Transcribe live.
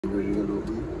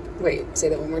Wait, say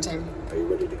that one more time. Are you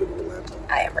ready to go to Atlanta?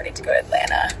 I am ready to go to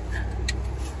Atlanta.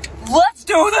 Let's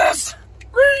do this!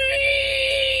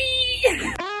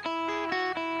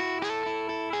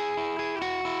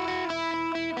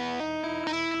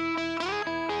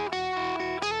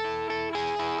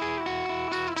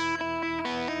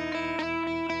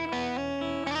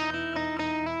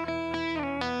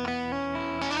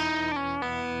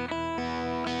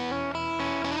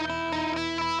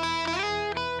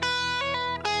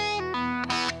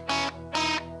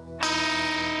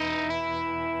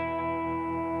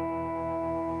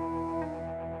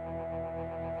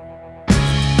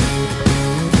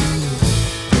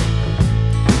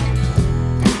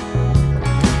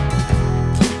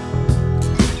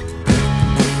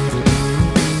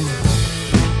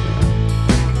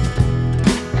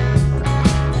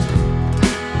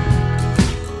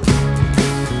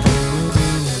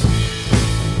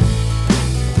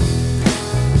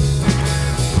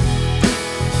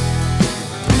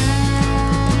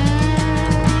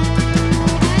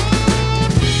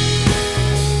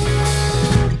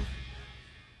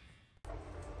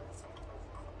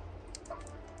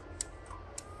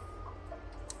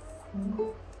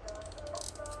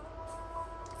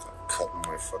 Cutting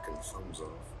my fucking thumbs off.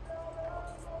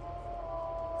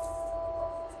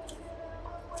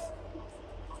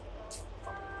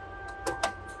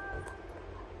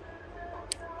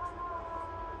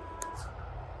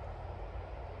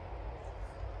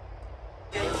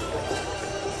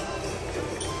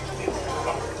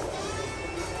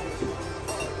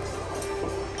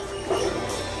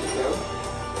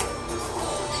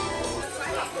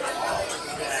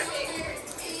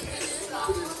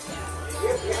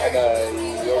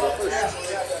 You'll go first.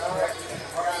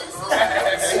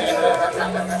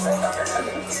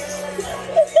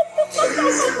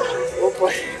 We'll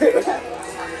play.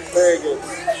 Very good.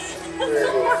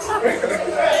 Very good.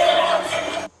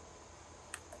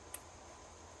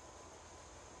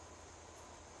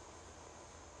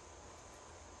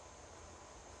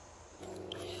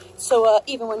 So,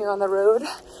 even when you're on the road,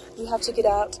 you have to get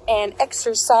out and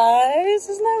exercise.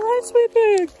 Isn't that right, sweet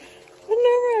pig? Isn't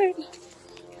that right?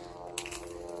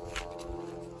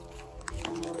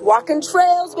 Walking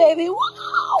trails, baby.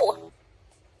 Wow!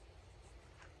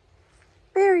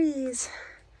 Berries.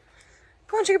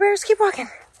 Come on, Chica Bears, keep walking.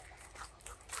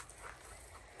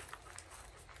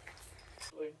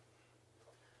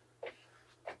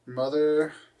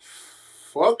 Mother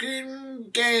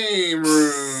fucking game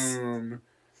room.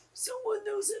 Someone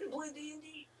knows how to play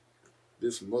D&D.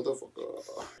 This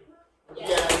motherfucker.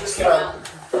 Yeah, just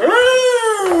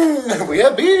We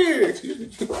have beer. Excuse me.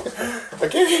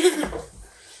 Okay.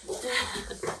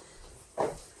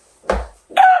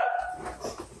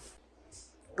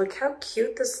 Look how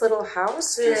cute this little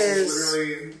house This is. is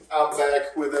literally out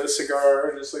back with a cigar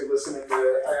and just like listening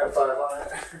to I Have Five on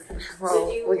it. Well,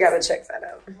 we gotta check that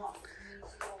out.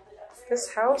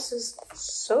 This house is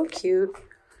so cute.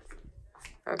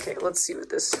 Okay, let's see what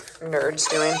this nerd's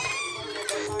doing.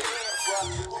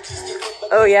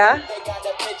 Oh yeah?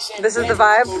 This is the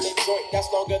vibe?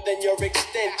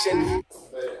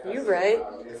 You right.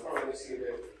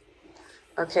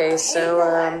 Okay,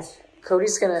 so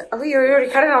Cody's gonna... Oh, you already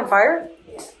cut it on fire?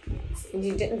 And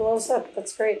you didn't blow us up.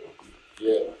 That's great.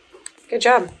 Yeah. Good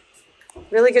job.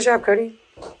 Really good job, Cody.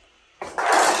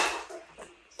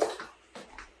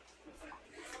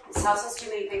 This house has too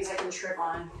many things I can trip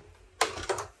on.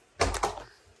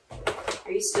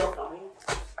 Are you still filming?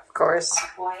 Of course.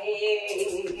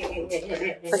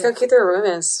 Look how cute their room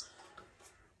is.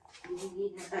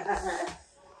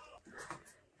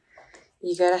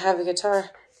 You gotta have a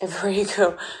guitar. And before you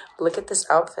go, look at this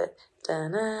outfit.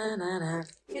 Da-na-na-na.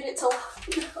 Get it to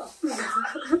no.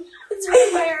 It's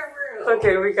right by our room.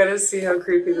 Okay, we gotta see how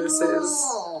creepy this is.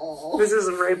 This is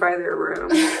right by their room.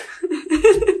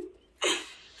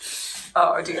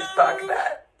 Oh, dude, fuck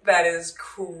that. That is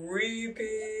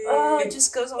creepy. Oh, it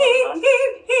just goes on.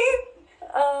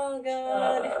 Oh,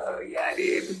 God. Oh, yeah,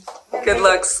 dude. Good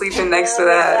luck sleeping next to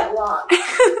that.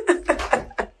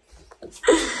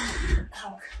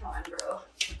 Oh, come on, bro.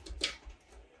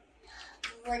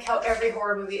 Like how every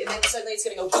horror movie, and then suddenly it's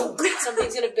gonna go boom,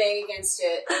 something's gonna bang against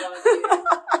it.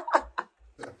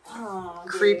 Oh,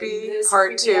 dude, creepy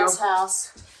part 2.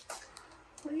 House.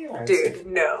 Dude,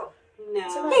 no.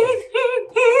 No.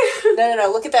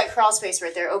 No. Look at that crawl space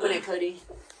right there. Open it, Cody.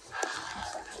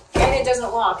 And it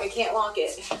doesn't lock. I can't lock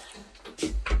it.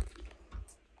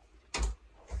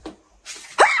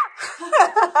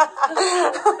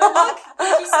 Look,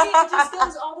 you see, it just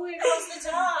goes all the way across the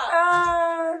top.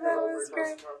 Ah, that was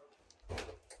great.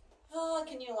 Oh,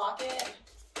 can you lock it?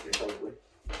 Yeah, probably.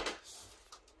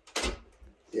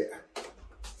 Yeah.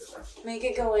 Make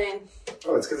it go in.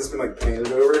 Oh, it's because it's been like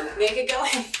painted over. Make it go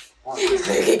in.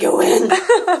 Make it go in. Do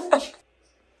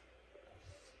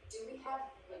we have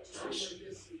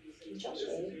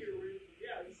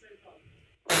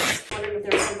I was wondering if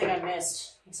there was something I missed.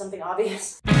 Something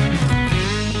obvious.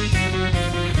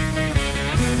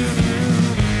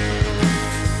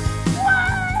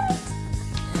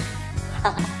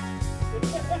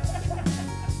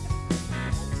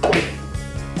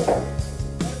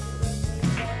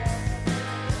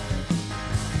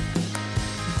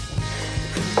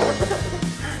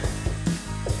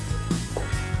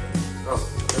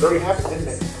 It already happened, didn't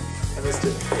it? I missed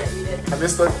it. Yeah, you did. I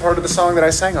missed the part of the song that I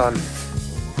sang on.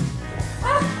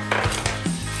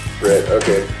 Right,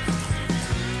 okay.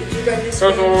 Did you run this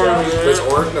way, Josh? There's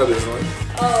orange? No, there's one.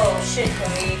 Oh, shit,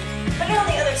 Cody. Put it on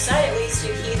the other side at least,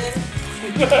 you heathen.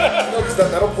 No, because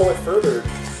that'll pull it further.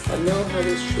 I know how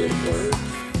this shit works.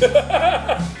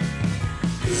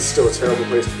 This is still a terrible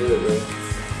place to put it, though.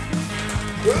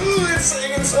 Ooh, it's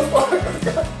singing so far.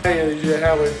 Yeah, you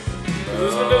have it.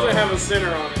 This one doesn't have a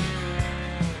center on it.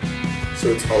 So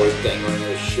it's always dangling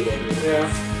this shit on me. Yeah.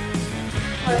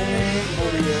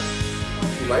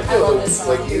 You might be able to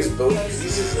like use both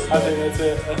pieces of I think that's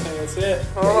it. I think that's it.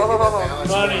 Oh,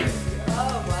 money.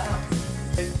 Oh, wow.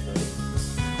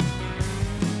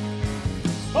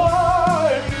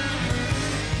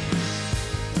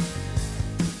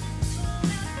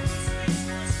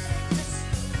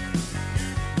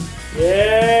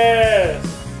 Yes.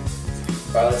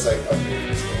 Violet's like updating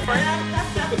this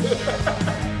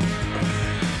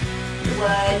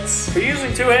What? Are you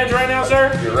using two hands right now,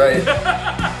 sir? You're right.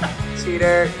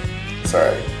 Cheater.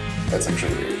 Sorry. That's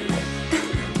actually weird.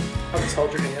 I'll just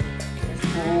hold your hand.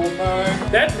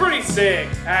 That's pretty sick,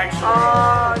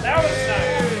 actually. That was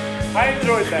nice. I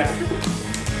enjoyed that.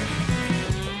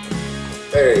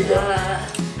 There you go.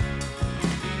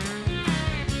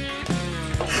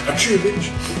 Achoo, bitch.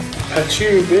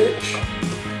 Achoo, bitch.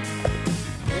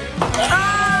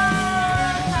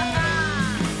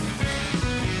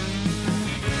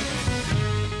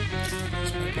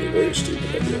 A very stupid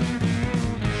idea.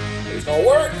 It's gonna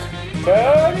work.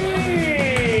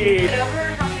 Cody!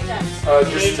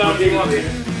 Just Anytime you want to.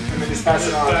 and then just pass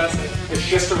it on. Pass it. It's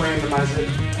just to randomize it.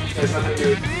 There's nothing to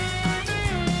do.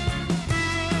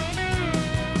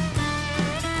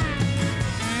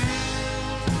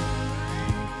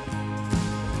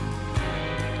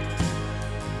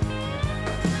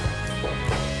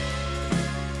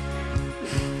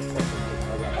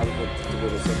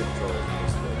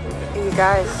 You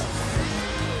guys.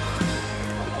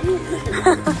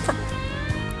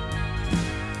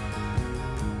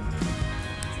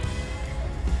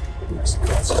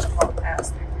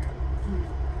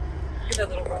 Get that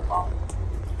little rope ball.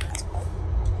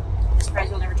 I'm surprised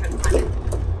you'll never try to find it.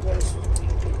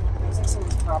 It's like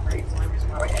someone's property.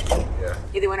 Yeah.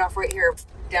 Either went off right here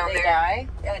down there. Die?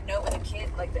 No, but the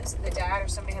kid, like the dad or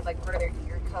somebody had like part of their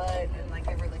ear cut, and like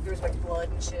they were like there was like blood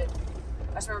and shit.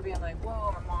 I just remember being like,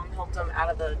 "Whoa!" My mom helped them out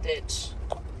of the ditch.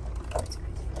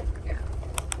 Yeah.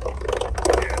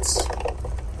 Yeah, it's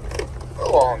a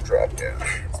long drop down.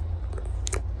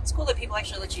 It's cool that people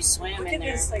actually let you swim Look in at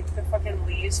there. this, like the fucking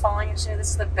leaves falling and shit. This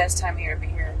is the best time of year to be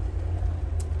here.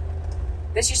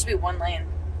 This used to be one lane.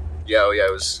 Yeah, oh yeah,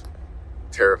 it was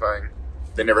terrifying.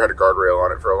 They never had a guardrail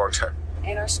on it for a long time.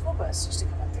 And our school bus used to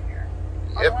come up through here.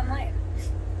 Yep. On one lane.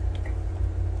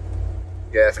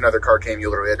 Yeah, if another car came, you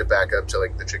literally had to back up to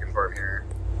like the chicken farm here.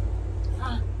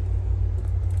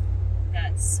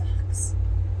 That sucks.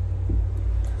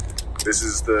 This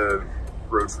is the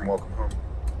road from Welcome Home.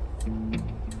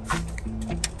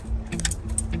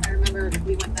 I remember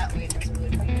we went that way and it was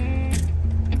really funny.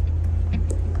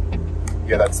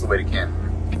 Yeah, that's the way to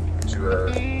Canton, to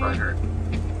Reinhardt.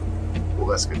 Well,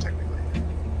 that's good technically.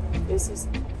 This is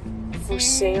for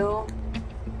sale.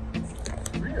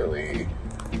 Really?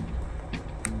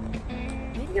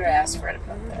 You gotta ask Fred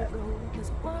about that.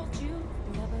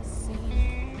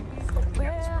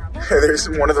 There's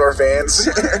one of our vans.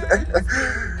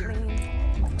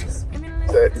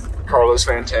 That Carlos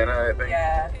Fantana, I think.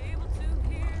 Yeah.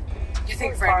 You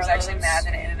think Fred was actually mad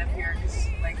that it ended up here? Because,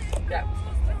 like, that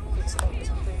was fixed up or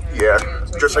something? Or Yeah,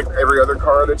 just like every other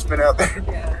car that's been out there.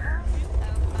 Yeah.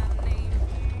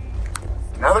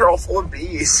 Now they're all full of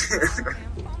bees.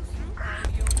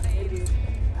 Maybe.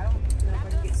 I don't know if I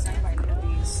can get stung by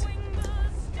bees.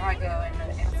 Now I go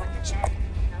and inflict a check.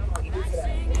 I don't know what you do for that.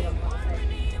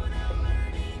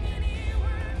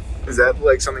 Is that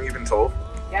like something you've been told?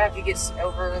 Yeah, if you get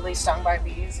overly stung by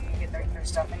bees, you get their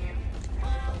stuff in you.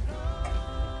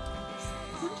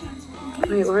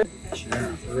 Wait, where?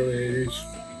 Yeah, early 80s.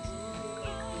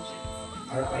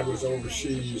 I was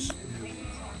overseas in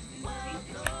 79.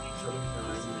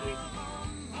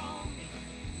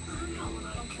 When I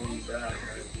came back,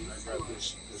 I got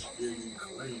this big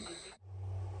claim.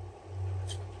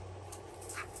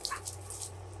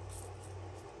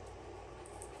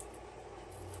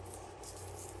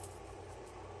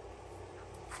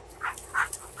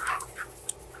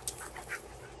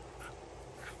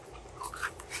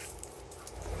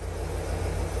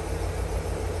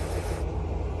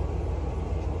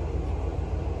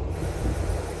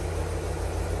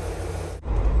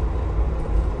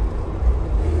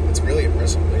 Really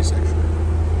impressive place, actually.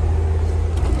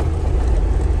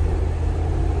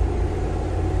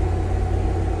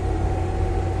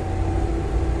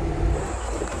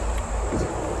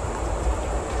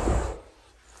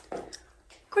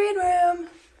 Green room.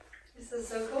 This is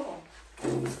so cool.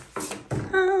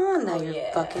 Oh, now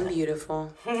you're fucking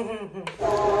beautiful.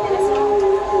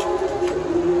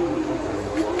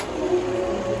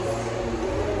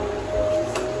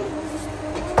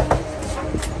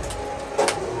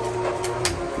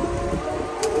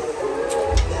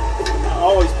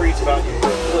 Always preach about your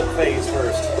flip phase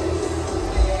first.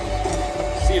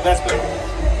 See if that's better.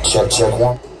 Check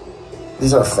one.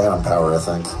 These are phantom powered, I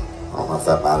think. I don't know if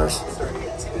that matters.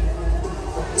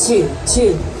 2,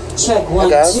 2, check 1,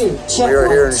 Hey guys, 2, check we are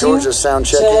here in 1, 2, Georgia sound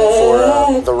checking for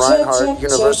the Reinhardt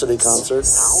University concert.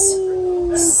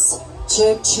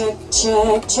 Check.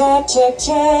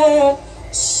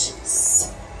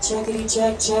 Checkity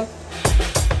check.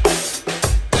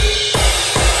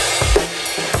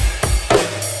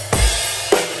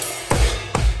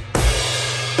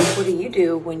 What do you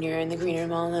do when you're in the green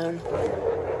room all alone?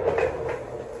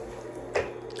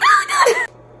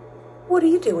 What do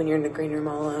you do when you're in the green room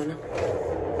all alone?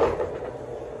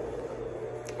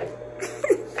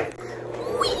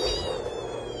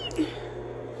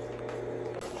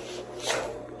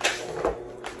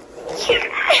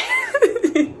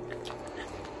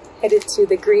 Headed to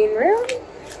the green room.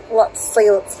 Let's see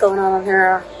what's going on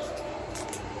here.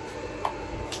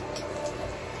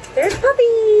 There's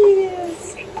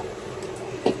puppies!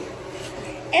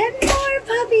 And more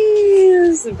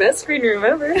puppies! The best green room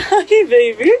ever. Hi,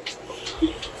 baby.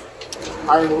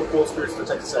 Iron Wolf Spirits with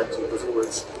the Texas attitude. Those are the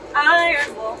words.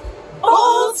 Iron Wolf.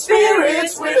 Old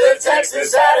spirits with a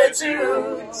Texas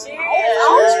attitude. Yeah!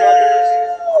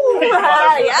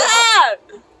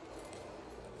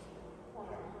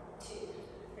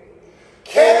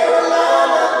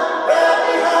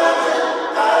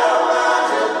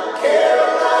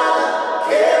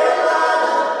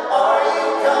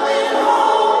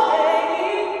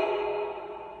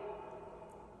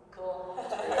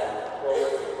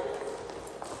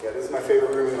 Yeah, this is my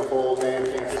favorite room in the whole damn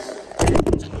campus.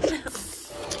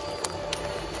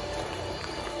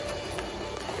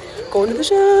 Going to the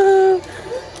show.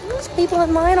 There's people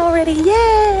in line already.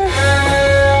 Yeah!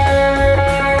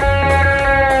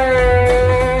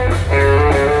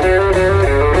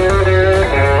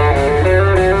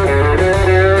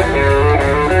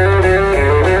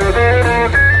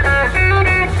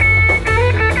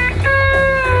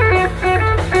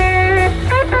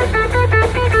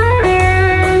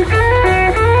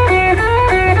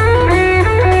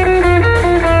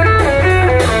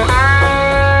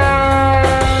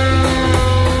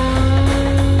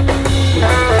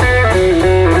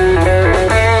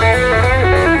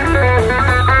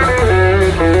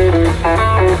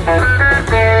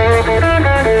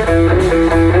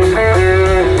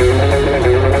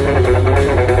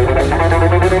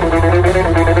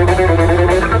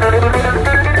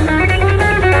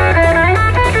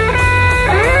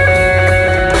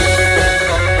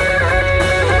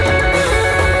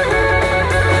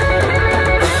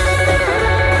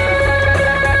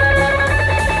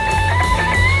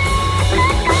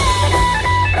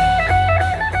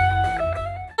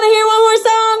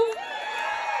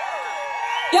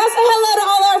 Y'all say hello to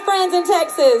all our friends in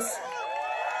Texas.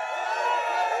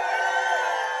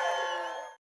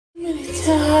 Many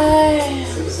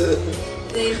times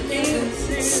they've been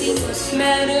secrets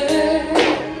matter.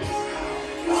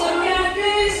 Look at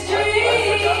this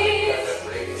dream,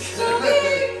 so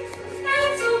big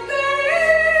and so big.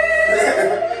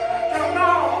 I don't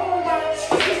know about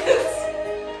Jesus.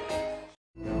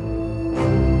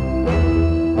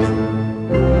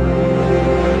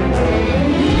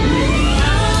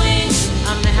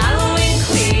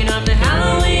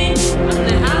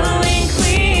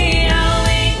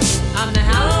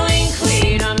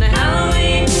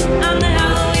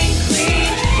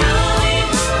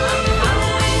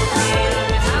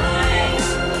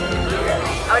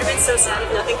 So sad if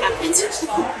nothing happened.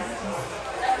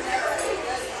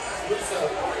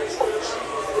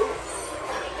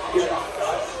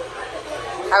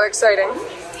 How exciting.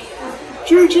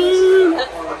 Choo-choo!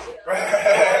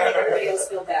 Everybody else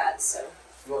feel bad, so.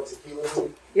 You want tequila?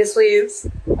 Yes, please.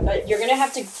 But you're gonna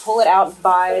have to pull it out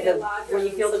by the, when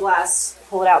you feel the glass,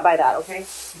 pull it out by that, okay?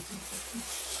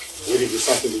 Waiting for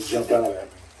something to jump out at me.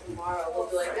 Tomorrow we'll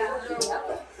be like,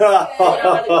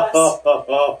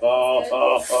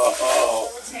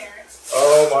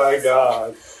 Oh my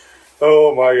god.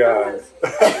 Oh my god.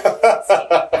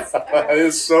 That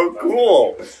is so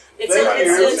cool. It's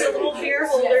a little beer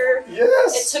holder.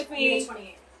 Yes. It took me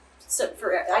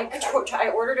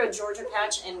I ordered a Georgia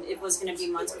patch and it was going to be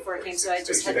months before it came, so I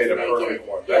just had to make it.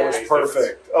 One. That was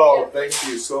perfect. Oh, thank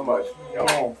you so much.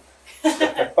 Oh.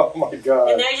 Oh my god.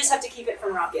 And now you just have to keep it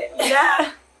from Rocket.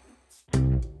 Yeah.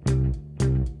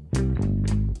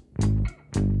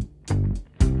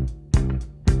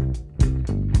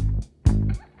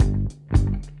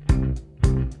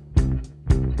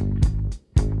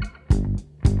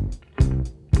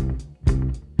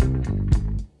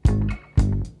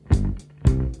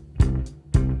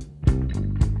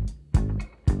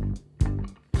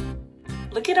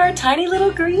 Look at our tiny little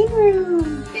green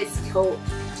room. It's cool.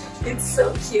 It's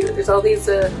so cute. There's all these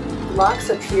blocks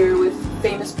up here with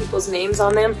famous people's names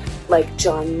on them, like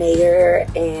John Mayer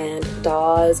and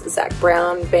Dawes, Zach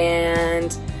Brown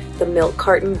Band, the Milk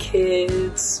Carton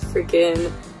Kids,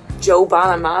 freaking Joe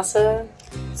Bonamassa.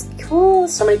 It's cool.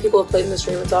 So many people have played in this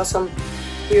room. It's awesome.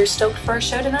 You're stoked for our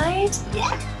show tonight?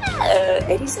 Yeah!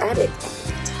 Eddie's Attic.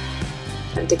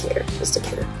 And Decatur. Just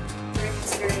Decatur.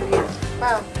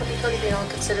 Wow, look at Cody being all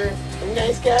considerate.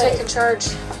 Nice guy. Taking charge.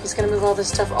 He's gonna move all this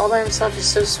stuff all by himself. He's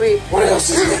so sweet. What else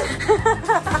is there?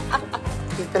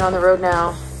 You've been on the road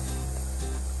now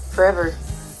forever.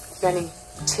 You got any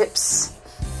tips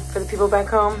for the people back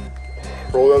home?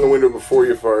 Roll down the window before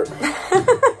you fart.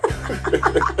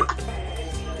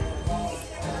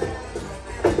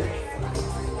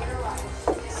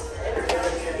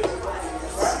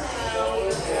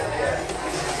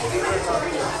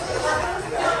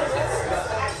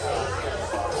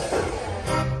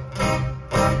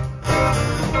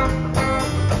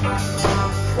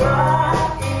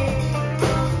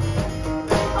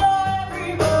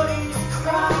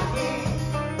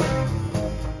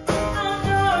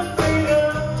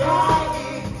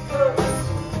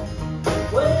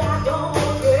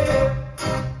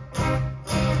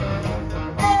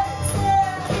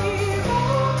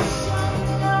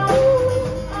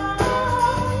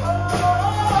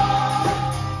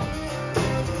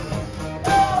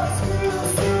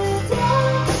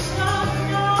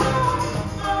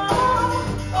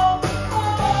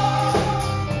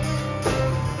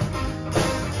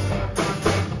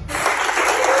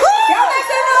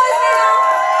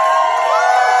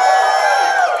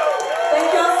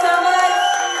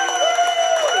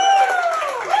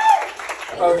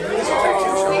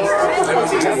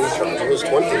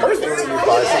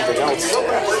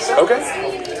 Okay.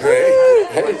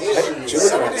 Hey, she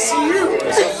looking at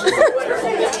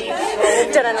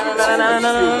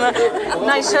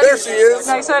Nice hoodies. There she is.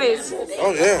 Nice hoodies.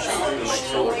 Oh yeah.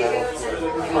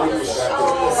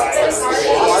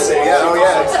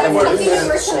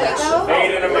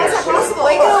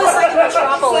 Waco is like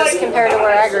Metropolis compared to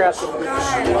where I grew up.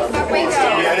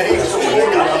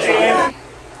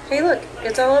 Hey, look,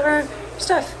 it's all of our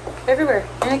stuff everywhere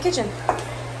in the kitchen.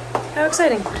 How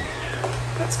exciting!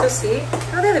 Let's go see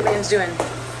how the other band's doing.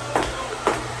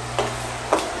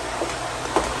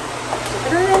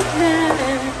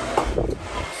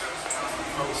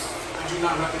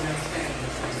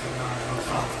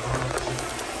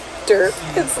 Dirt,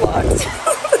 it's locked.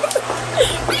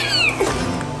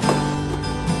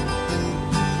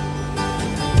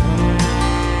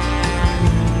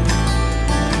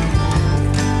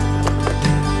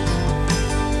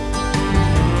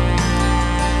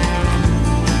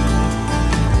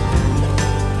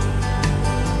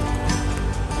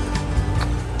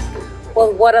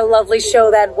 Well, what a lovely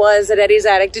show that was at Eddie's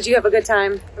Attic. Did you have a good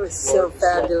time? It was so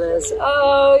fabulous.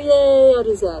 Oh, yay,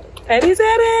 Eddie's Attic. Eddie's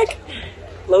Attic!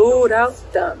 Load out,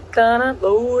 dun, dun,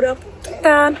 load up,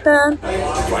 dun, dun.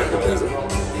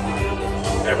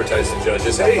 Advertise to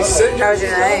judges. Hey, send How was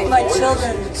your night? My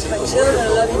children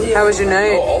love you. How was your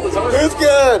night? all the time. It's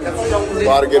good. A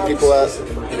lot of good people at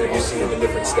You know, you see them in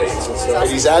different states and stuff.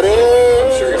 Eddie's Attic.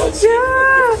 I'm sure you'll see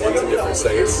different ones in different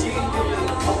states.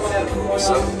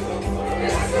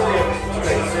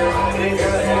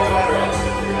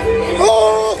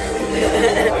 Oh.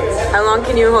 How long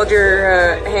can you hold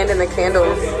your hand in the candle?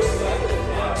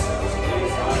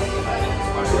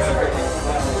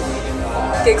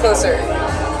 Get closer.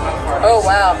 Oh,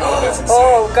 wow.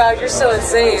 Oh, God, you're so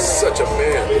insane. Such a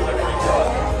man.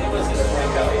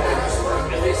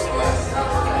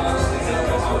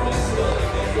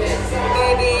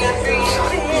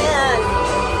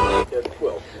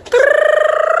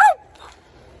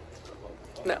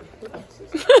 No.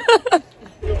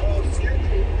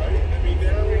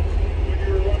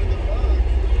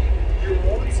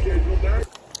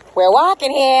 We're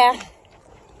walking here.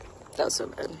 That was so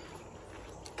bad.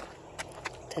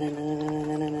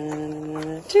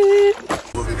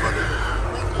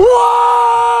 What?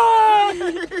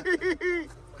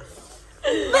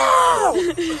 No!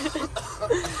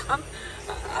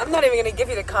 I'm not even gonna give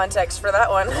you the context for that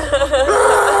one.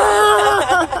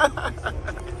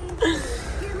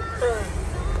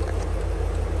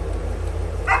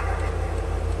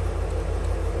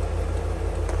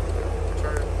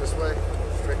 Turn this way.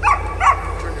 Straight.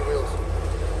 Turn your wheels.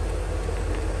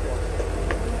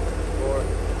 4.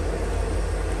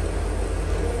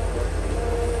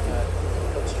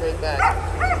 Come straight back.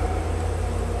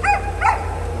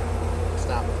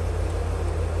 Stop.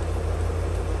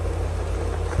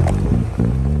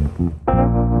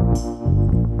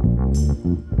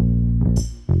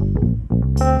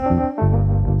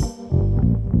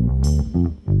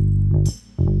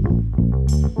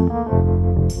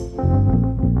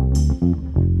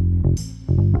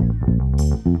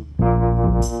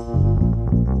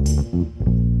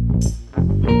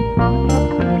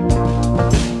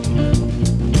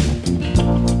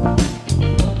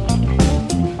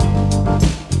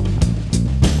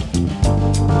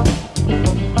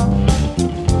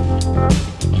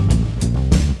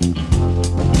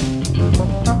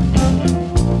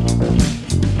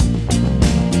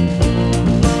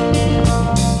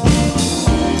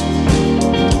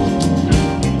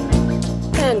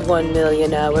 And 1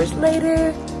 million hours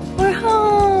later, we're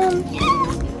home.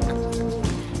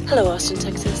 Hello, Austin,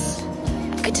 Texas.